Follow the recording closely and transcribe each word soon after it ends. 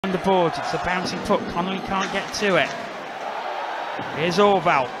On the boards, it's a bouncing puck. Connolly can't get to it. Here's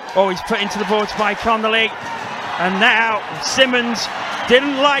Orval. Oh, he's put into the boards by Connolly. And now Simmons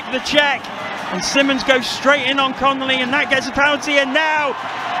didn't like the check. And Simmons goes straight in on Connolly, and that gets a penalty. And now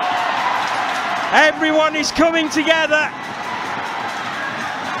everyone is coming together.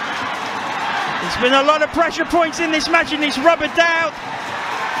 There's been a lot of pressure points in this match, and it's Robert Dowd.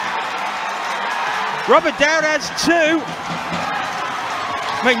 Robert Dowd has two.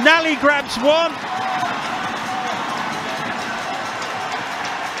 McNally grabs one.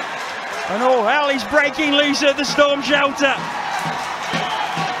 And all hell is breaking loose at the Storm Shelter.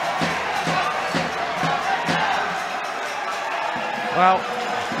 Well,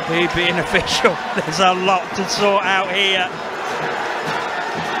 he being official, there's a lot to sort out here.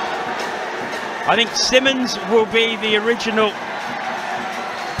 I think Simmons will be the original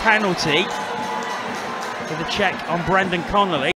penalty for the check on Brendan Connolly.